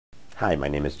Hi, my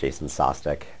name is Jason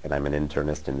Szostek, and I'm an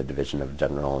internist in the Division of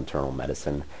General Internal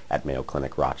Medicine at Mayo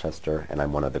Clinic Rochester, and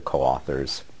I'm one of the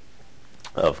co-authors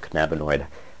of Cannabinoid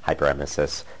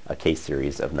Hyperemesis, a case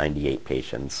series of 98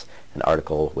 patients, an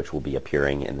article which will be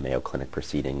appearing in the Mayo Clinic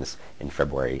Proceedings in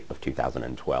February of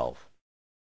 2012.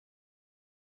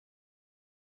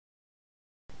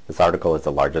 This article is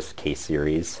the largest case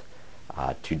series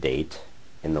to date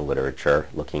in the literature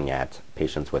looking at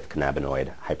patients with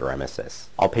cannabinoid hyperemesis.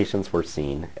 All patients were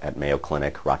seen at Mayo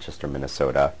Clinic, Rochester,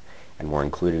 Minnesota, and were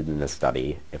included in the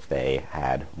study if they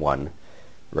had 1.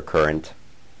 Recurrent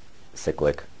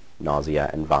cyclic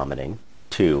nausea and vomiting,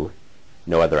 2.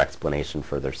 No other explanation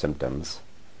for their symptoms,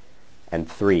 and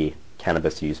 3.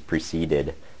 Cannabis use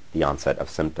preceded the onset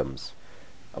of symptoms.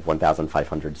 Of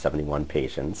 1,571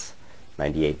 patients,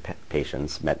 98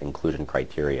 patients met inclusion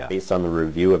criteria. Based on the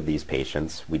review of these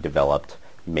patients, we developed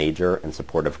major and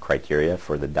supportive criteria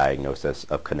for the diagnosis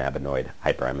of cannabinoid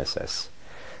hyperemesis.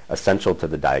 Essential to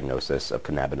the diagnosis of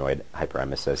cannabinoid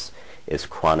hyperemesis is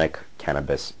chronic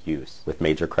cannabis use, with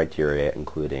major criteria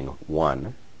including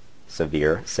 1.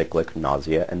 Severe cyclic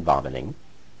nausea and vomiting,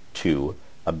 2.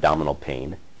 Abdominal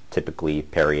pain, typically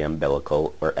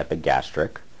periumbilical or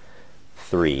epigastric,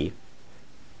 3.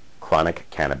 Chronic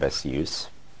cannabis use,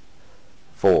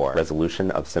 4.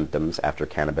 Resolution of symptoms after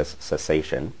cannabis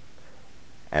cessation,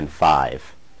 and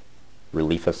 5.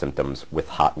 Relief of symptoms with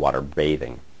hot water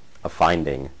bathing, a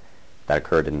finding that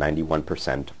occurred in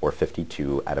 91% or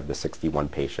 52 out of the 61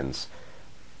 patients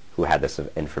who had this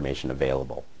information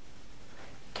available.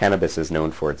 Cannabis is known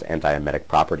for its antiemetic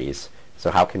properties, so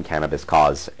how can cannabis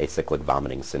cause a cyclic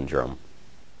vomiting syndrome?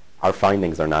 Our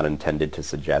findings are not intended to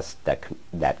suggest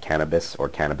that cannabis or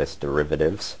cannabis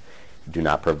derivatives do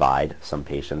not provide some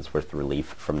patients with relief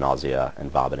from nausea and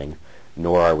vomiting,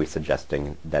 nor are we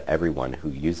suggesting that everyone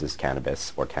who uses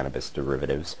cannabis or cannabis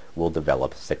derivatives will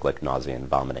develop cyclic nausea and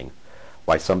vomiting.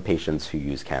 Why some patients who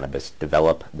use cannabis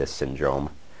develop this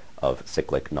syndrome of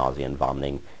cyclic nausea and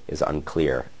vomiting is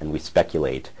unclear, and we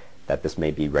speculate that this may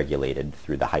be regulated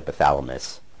through the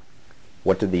hypothalamus.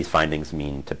 What do these findings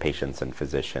mean to patients and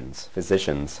physicians?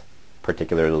 Physicians,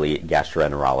 particularly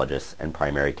gastroenterologists and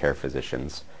primary care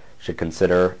physicians, should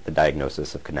consider the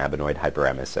diagnosis of cannabinoid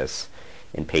hyperemesis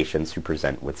in patients who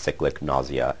present with cyclic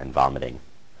nausea and vomiting.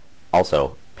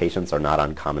 Also, patients are not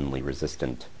uncommonly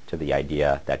resistant to the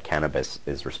idea that cannabis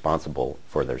is responsible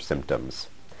for their symptoms,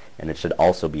 and it should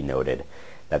also be noted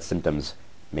that symptoms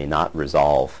may not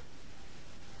resolve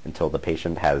until the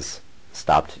patient has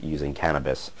stopped using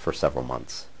cannabis for several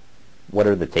months. What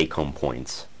are the take-home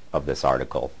points of this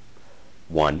article?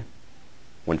 1.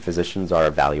 When physicians are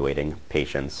evaluating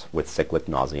patients with cyclic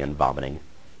nausea and vomiting,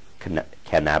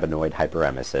 cannabinoid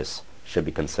hyperemesis should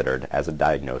be considered as a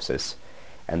diagnosis,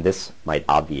 and this might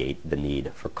obviate the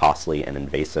need for costly and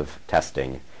invasive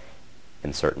testing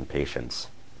in certain patients.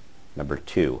 Number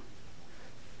 2.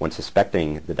 When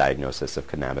suspecting the diagnosis of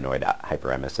cannabinoid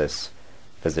hyperemesis,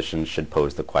 physicians should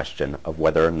pose the question of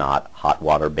whether or not hot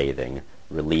water bathing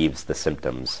relieves the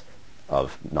symptoms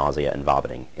of nausea and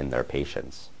vomiting in their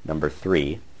patients. Number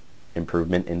 3,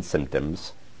 improvement in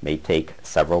symptoms may take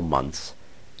several months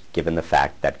given the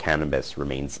fact that cannabis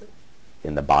remains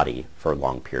in the body for a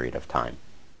long period of time.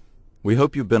 We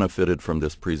hope you benefited from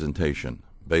this presentation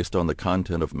based on the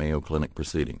content of Mayo Clinic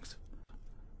Proceedings.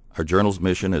 Our journal's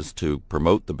mission is to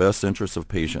promote the best interests of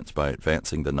patients by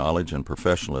advancing the knowledge and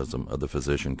professionalism of the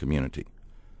physician community.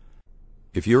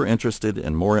 If you're interested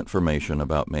in more information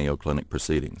about Mayo Clinic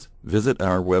Proceedings, visit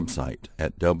our website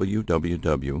at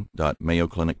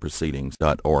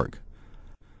www.mayoclinicproceedings.org.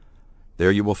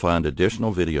 There you will find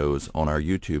additional videos on our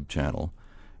YouTube channel,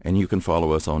 and you can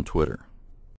follow us on Twitter.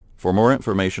 For more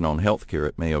information on healthcare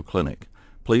at Mayo Clinic,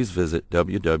 please visit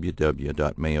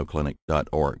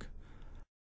www.mayoclinic.org.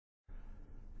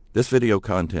 This video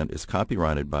content is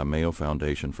copyrighted by Mayo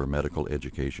Foundation for Medical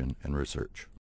Education and Research.